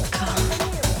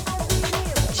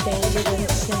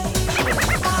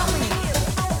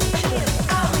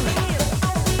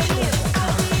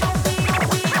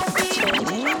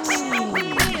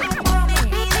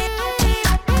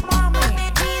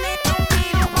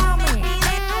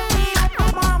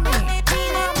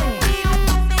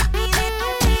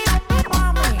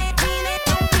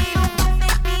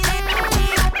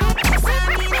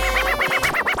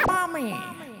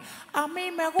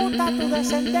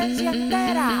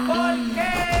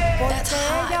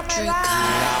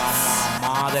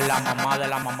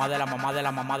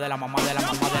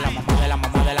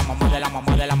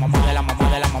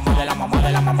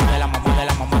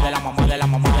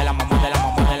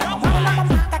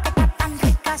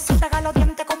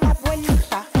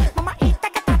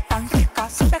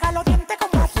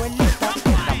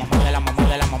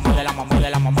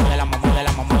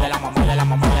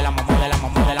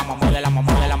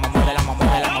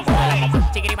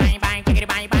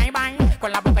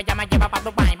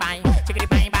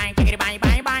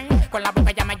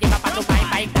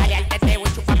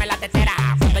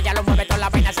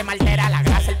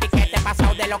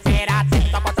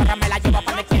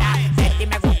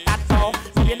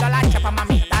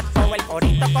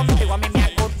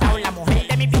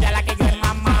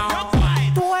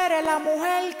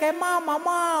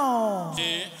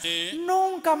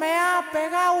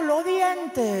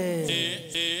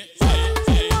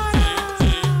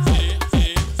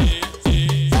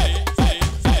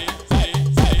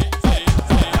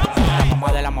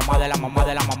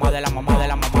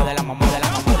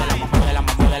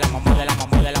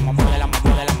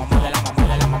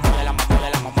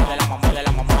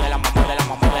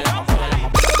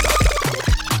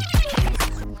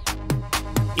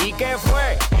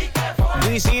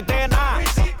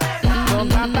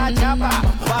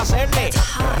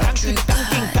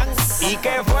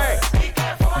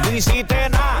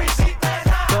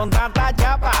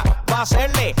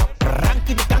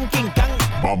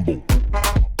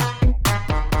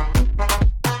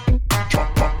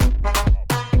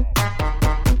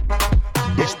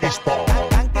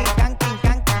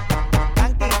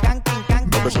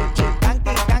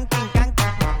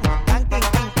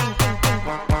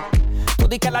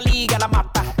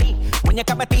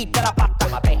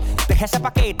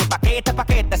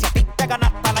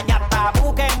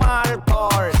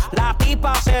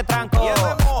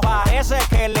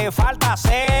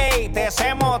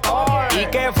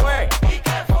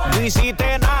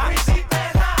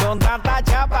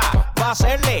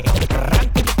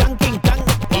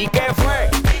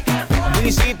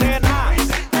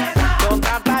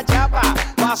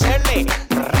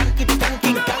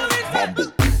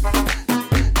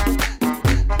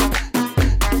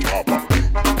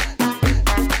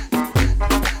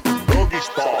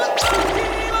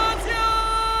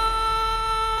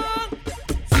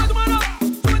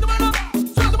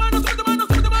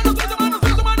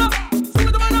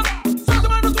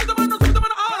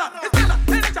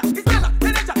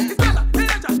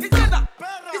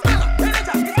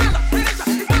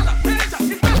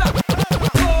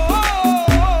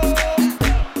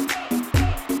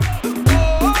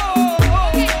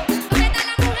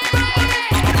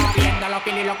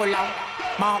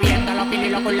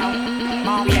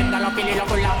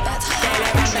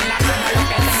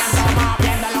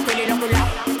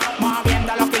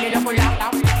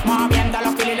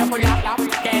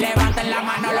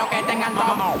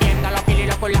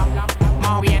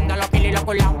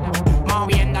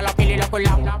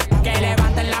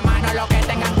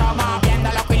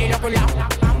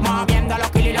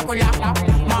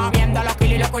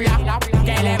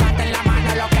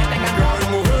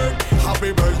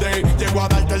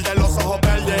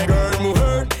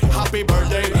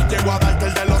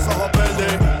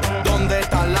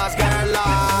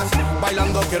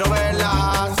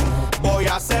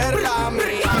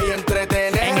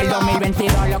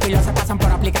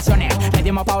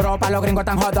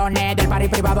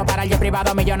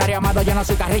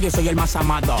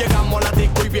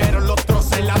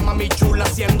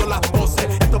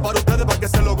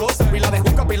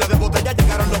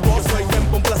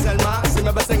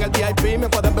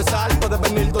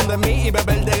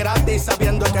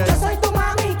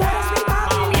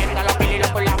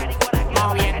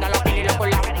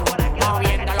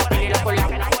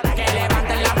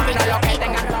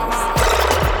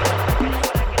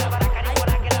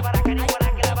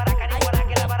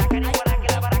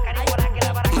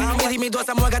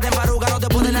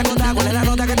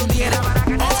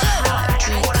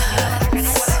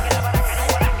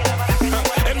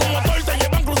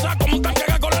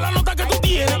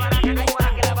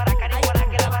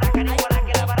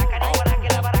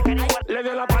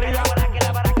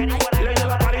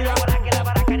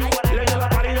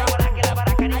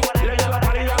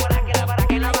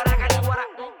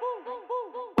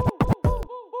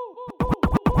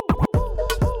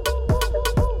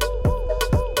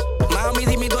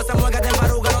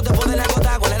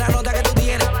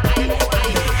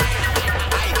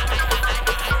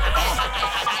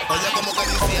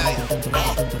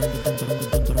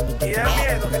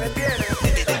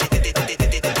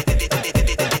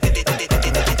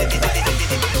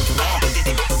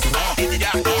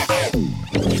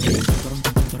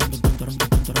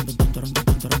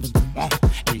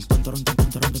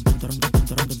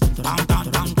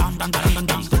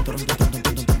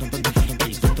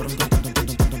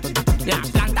 La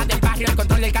planta del barrio, el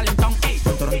control del calentón.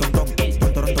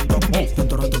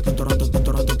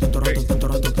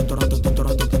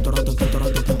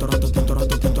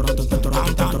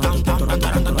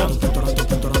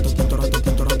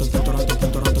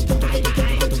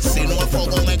 Si no es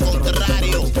fogón es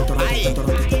contrario.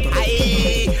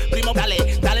 Ay, primo,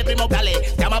 dale, primo, dale.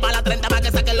 Llama para la 30 para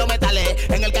que saquen los metales.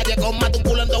 En el calle con mata un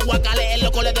culo en dos guacales. El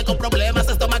loco le dejo problemas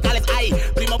estomacales. Ay,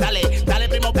 primo, dale,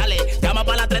 primo, dale. Llama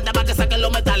para la 30 para que saquen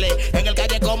los metales. En el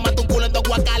calle con mata un culo en dos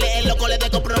guacales. El loco le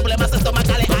dejo problemas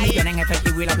estomacales. Ay, tienen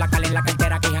efectivo y la placa en la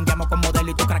cartera. Que jangueamos con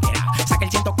modelo y tu craquera. Saca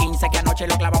el 115 que anoche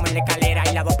lo clavamos en la escalera.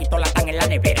 Y las 2 pistolas están en la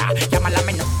nevera. Llama a la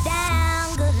menor.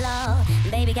 Down, good lord.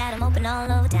 Baby got 'em open all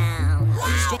over town.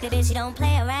 Strictly bitch, you don't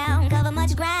play around. Cover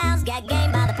much grounds, got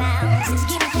game by the pound. Since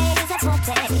you give me pay, that's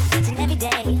forte. Each and every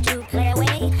day, to play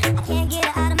away. I can't get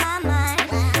her out of my mind.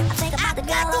 I think about the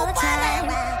girl all the time.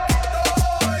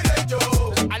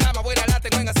 A la más buena la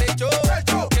tengo en acecho.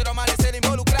 Quiero amanecer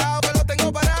involucrado, pero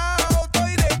tengo parado.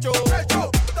 Estoy derecho.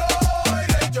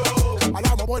 A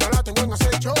la más buena la tengo en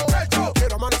acecho.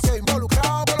 Quiero amanecer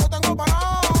involucrado, pero tengo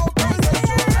parado.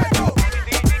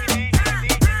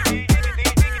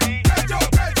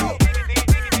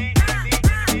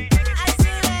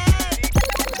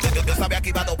 yo sabía que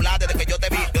iba a doblar desde que yo te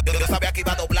vi. Yo sabía que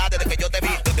iba a doblar desde que yo te vi.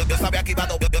 Yo sabía que iba a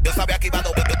doblar. Yo sabía que iba a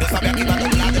doblar. Yo sabía que iba a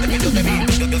doblar desde que yo te vi.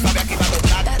 Yo sabía que iba a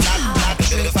doblar.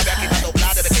 Yo sabía que iba a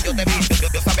doblar desde que yo te vi.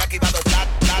 Yo sabía que iba a doblar.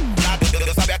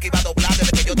 Yo sabía que iba a doblar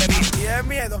desde que yo te vi. Y es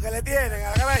miedo que le tienen a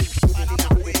la cabeza.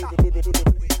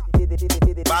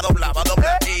 Va a doblar, va a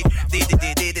doblar.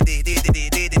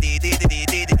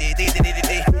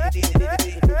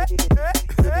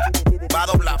 Va a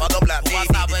doblar, va a doblar.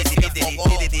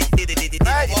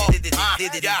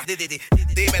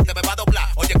 Dime, te me va a doblar.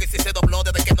 Oye, que si se dobló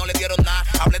desde que no le dieron nada.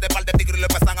 Hablé de par de tigres y le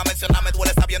empiezan a mencionar. Me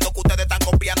duele sabiendo que ustedes están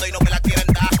copiando y no me la quieren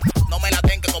dar. No me la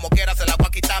den, que como quiera se la voy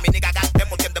a quitar. Mi nigga gangster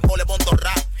porque en dembow le monto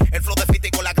rap. El flow de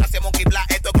Fiti con la gracia de Monkey Black.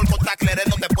 Esto es con contactless,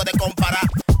 no te puede comparar.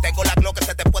 Tengo la Glock que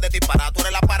se te puede disparar. Tú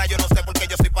eres la para, yo no sé por qué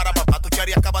yo soy para papá. Tu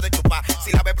cherry acaba de chupar.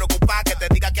 Si la ves preocupada, que te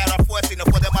diga que ahora fue. Si no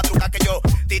puede madrugar que yo.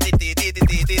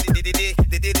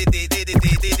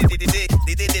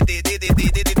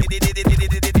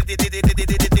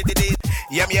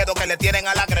 Y es miedo que le tienen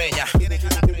a la greña.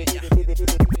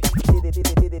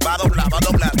 Va a doblar, va a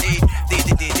doblar.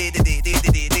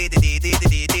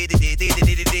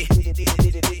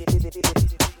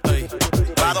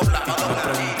 Va a doblar, va a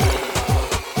doblar.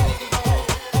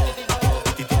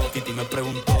 Titi me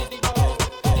preguntó.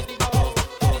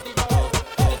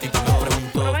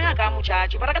 Pero ven acá,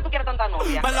 muchacho, ¿para qué tú quieres tanta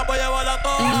novia? Me la voy a llevar a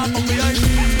todas con VIP,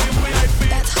 un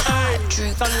VIP.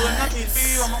 Ey, saluden a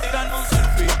Titi, vamos a tirarnos un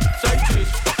selfie. 6 chis,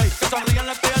 ey, que sonrían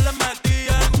las que ya les metí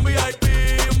en un VIP,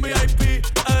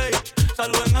 ey.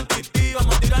 Saluden a Titi,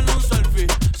 vamos a tirarnos un selfie.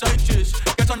 6 chis,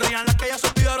 que sonrían las que ya se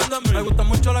olvidaron de mí. Me gustan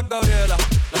mucho las Gabriela,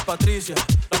 las Patricia,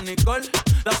 las Nicole,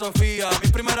 la Sofía. Mi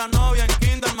primera novia en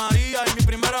Kinder María y mi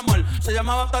primer amor se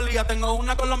llamaba Talía. Tengo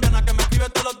una colombiana que me escribe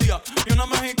todos los días y una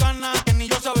mexicana que ni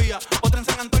yo sabía. Otra en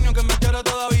San Antonio que me quiere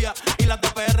todavía y las de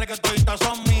PR que toditas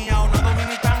son mías. Una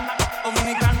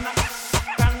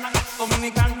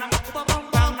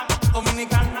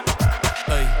dominicana,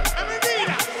 ey.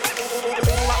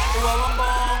 Uva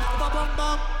bombón, uva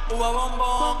bombón, uva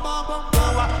bombón,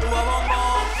 uva bombón.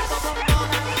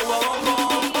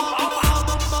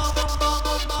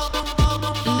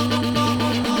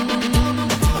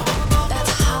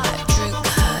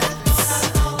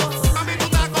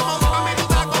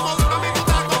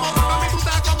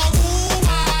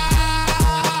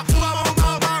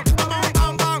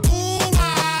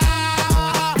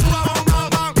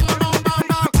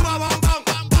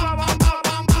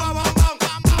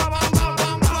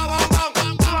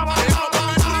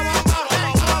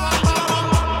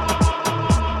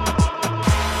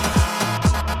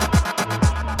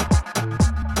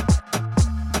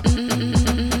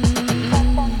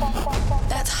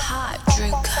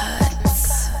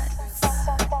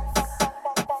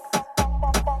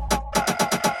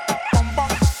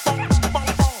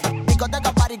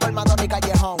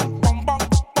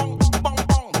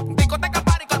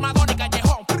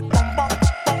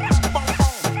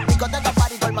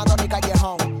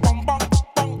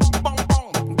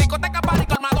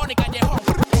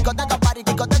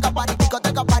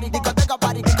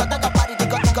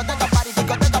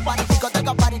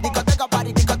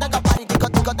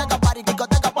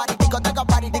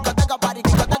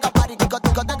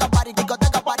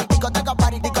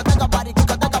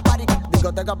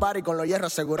 party con los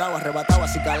hierros asegurados, arrebatado,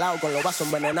 así calado, con los vasos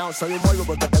envenenados. Soy un morbo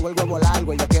porque tengo el huevo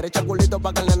largo. Ella quiere echar culito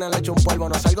pa' que el nene le eche un polvo.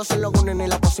 No salgo sin los gunis ni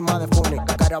la próxima de Funny.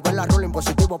 Carabela ruling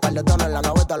positivo, par de tonos en la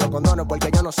gaveta, los condones, porque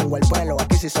yo no sigo el pelo.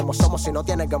 Aquí si somos, si no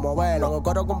tienes que moverlo. Hago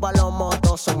coro con palomo,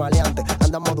 todos son maleantes.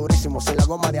 Andamos durísimos, sin la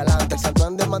goma de adelante. El santo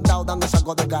en demandado dando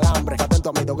sacos de calambre. Atento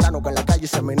a mi dos granos que en la calle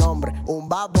hice mi nombre. Un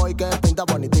bad boy que pinta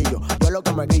bonitillo. Yo lo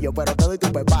que me guillo, pero te doy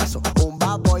tu pepazo. Un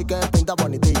bad boy que pinta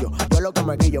bonitillo. Yo lo que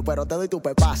me guillo, pero te doy tu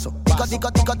pepazo.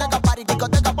 Discoteca party, discoteca party,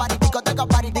 discoteca party, discoteca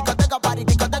party, discoteca party,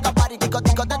 discoteca party,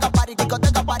 discoteca party,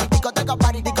 discoteca party, discoteca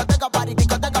party, discoteca party,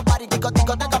 discoteca party,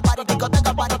 discoteca party,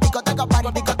 discoteca party, discoteca party,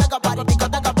 discoteca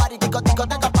party,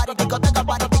 discoteca party, discoteca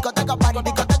party, discoteca party,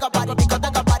 discoteca party,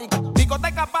 discoteca party.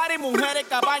 Discoteca party, mujeres,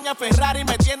 cabaña, Ferrari,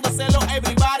 metiéndoselo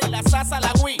everybody. La salsa,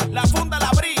 la Wii, la funda,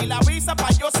 la bri, la visa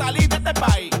pa' yo salir de este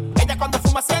país. Ella cuando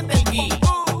fuma siente el gui.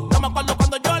 No me acuerdo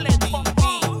cuando yo le di.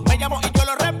 Me llamó y yo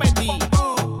lo repetí.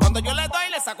 Cuando yo le doy,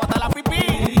 le saco hasta la pipí.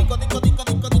 Disco, disco, disco,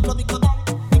 disco, disco, disco, disco,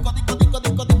 disco, disco,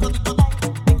 disco, disco, disco,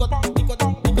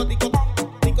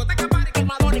 discoteca party,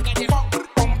 colmador y callejón.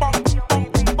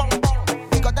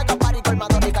 Discoteca party,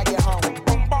 colmador y callejón.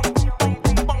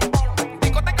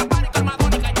 Discoteca party,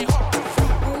 colmador y callejón.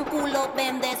 Un culo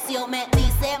bendeció, me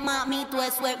dice mami, tú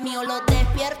eso es mío. Lo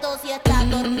despierto si está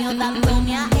dormido,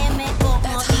 dándome a M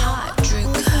como mío.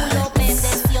 Un culo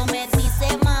bendeció, me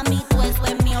dice mami, tú eso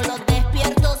es mío. Lo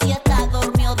despierto si está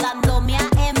dormido, dándome a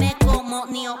M como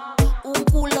mío. Un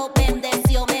culo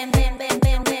bendeció, bendeció,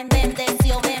 bendeció,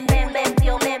 bendeció,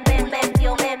 bendeció,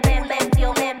 bendeció,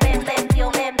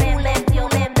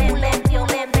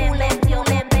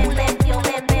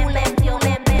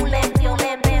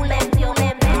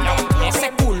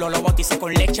 Ese culo lo bauticé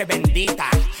con leche bendita.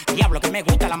 Diablo que me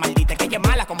gusta la maldita, que ella es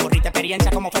mala con borrita,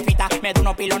 experiencia como fefita. Me da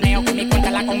unos piloneos que mi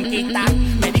cuenta la conquista.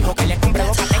 Me dijo que le compré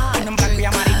 2 patés, un blanco y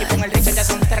amarillo y con el Richard ya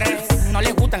son 3. No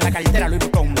le gustan la cartera Louis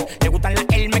Vuitton, le gustan las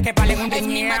Hermes que valen un Es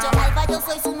mi riñón. macho alfa, yo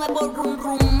soy su nuevo rum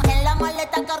rum. En la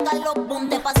maleta carga los boom.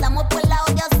 Te pasamos por la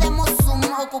olla, hacemos zoom.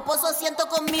 Ocupo su asiento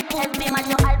con mi pum. Es mi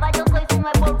macho alfa, yo soy su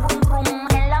nuevo rum rum.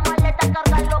 En la maleta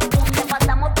carga los boom. Te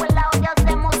pasamos por la olla,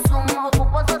 hacemos zoom.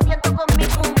 Ocupo su asiento con mi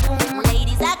pum pum.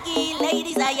 Ladies aquí,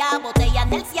 ladies allá. Botella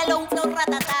en el cielo, un flow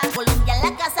ratata. Colombia en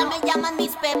la casa, me llaman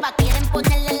mis pepas. Quieren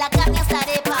ponerle la carne a esa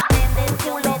arepa.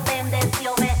 Bendeció,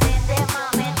 bendeció, me dice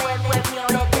mami, tú es mío.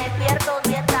 Lo despierto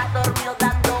si está dormido,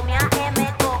 dándome a M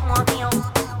como mío.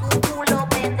 Un culo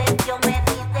bendeció, me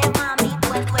dice mami, tú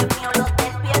es mío. Lo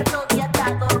despierto si está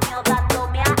dormido,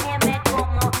 dándome a M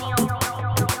como mío.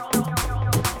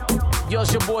 Yo,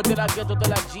 it's your boy De La Ghetto de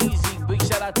la Jeezy. Big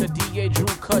shout out to DJ Drew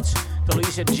Cuts. Te lo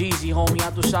dice Jeezy, homie,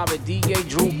 ya tú sabes. DJ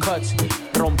Drew Cuts,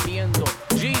 rompiendo.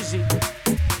 Jeezy.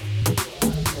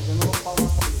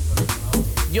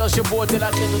 Yo, it's your boy De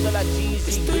La Ghetto de la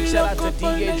Jeezy. Big shout out to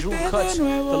DJ Drew Cuts. Te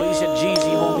lo dice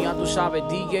Jeezy, homie, ya tú sabes.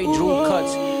 DJ Drew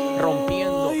Cuts,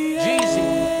 rompiendo. Jeezy.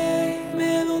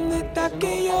 Dime dónde está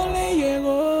que yo le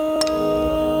llego.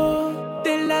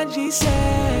 De la GC.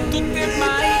 Tú te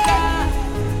imaginas,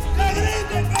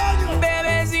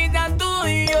 bebecita, tú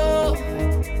y yo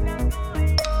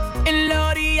en la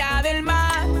orilla del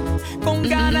mar, con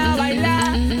ganas de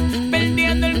bailar,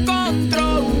 perdiendo el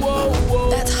control. Wow, wow,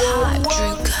 wow, wow.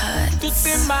 Tú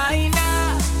te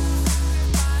imaginas,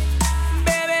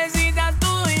 bebecita,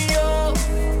 tú y yo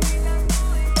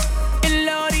en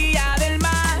la orilla del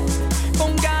mar,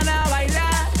 con ganas de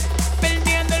bailar,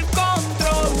 perdiendo el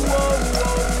control. Wow,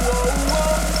 wow, wow,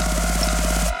 wow.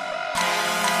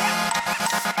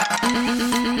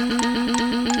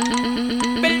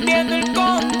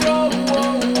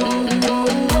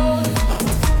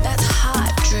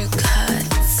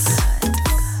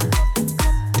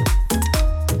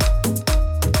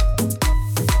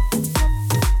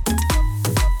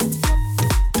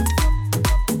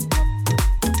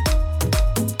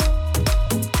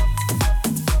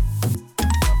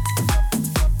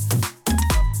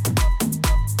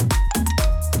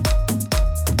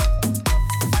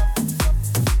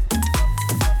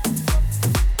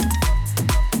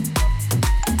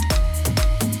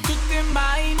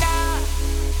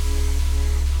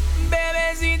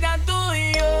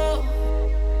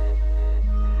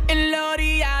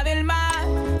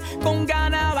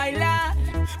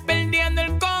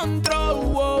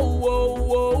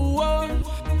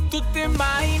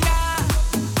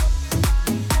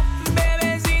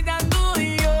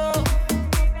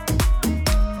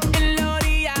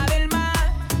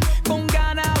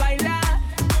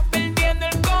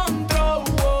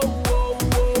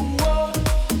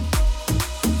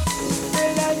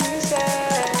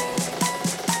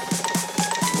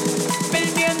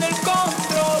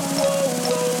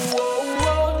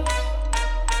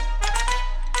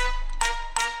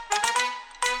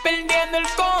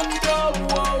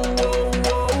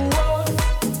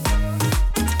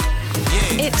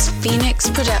 It's Phoenix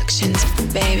Productions,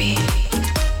 baby.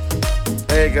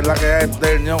 Hey, que es la que hay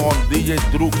Eterno con DJ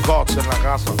Drew Cuts en la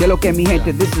casa. Que lo que mi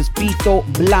gente, this is Pito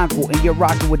Blanco and you're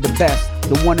rocking with the best,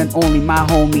 the one and only my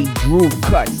homie Drew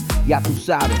Cuts. Ya tú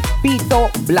sabes,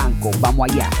 Pito Blanco, vamos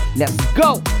allá, let's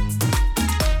go.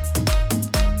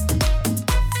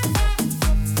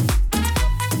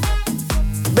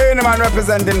 Beenie Man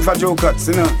representing for Drew Cuts,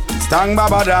 you know. Stang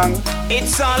Baba Dang.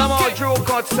 It's all about Drew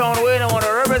Cuts sound. We don't want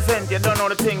to represent. You don't know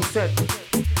the thing said.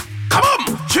 Come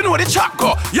on, you know the chat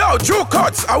go. Yo, Drew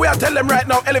Cuts, and we are tell them right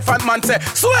now, Elephant Man say,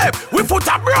 Sweep, we foot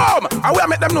a broom. And we are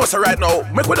make them know so right now,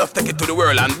 make we just take it to the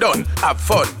world and done. Have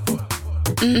fun.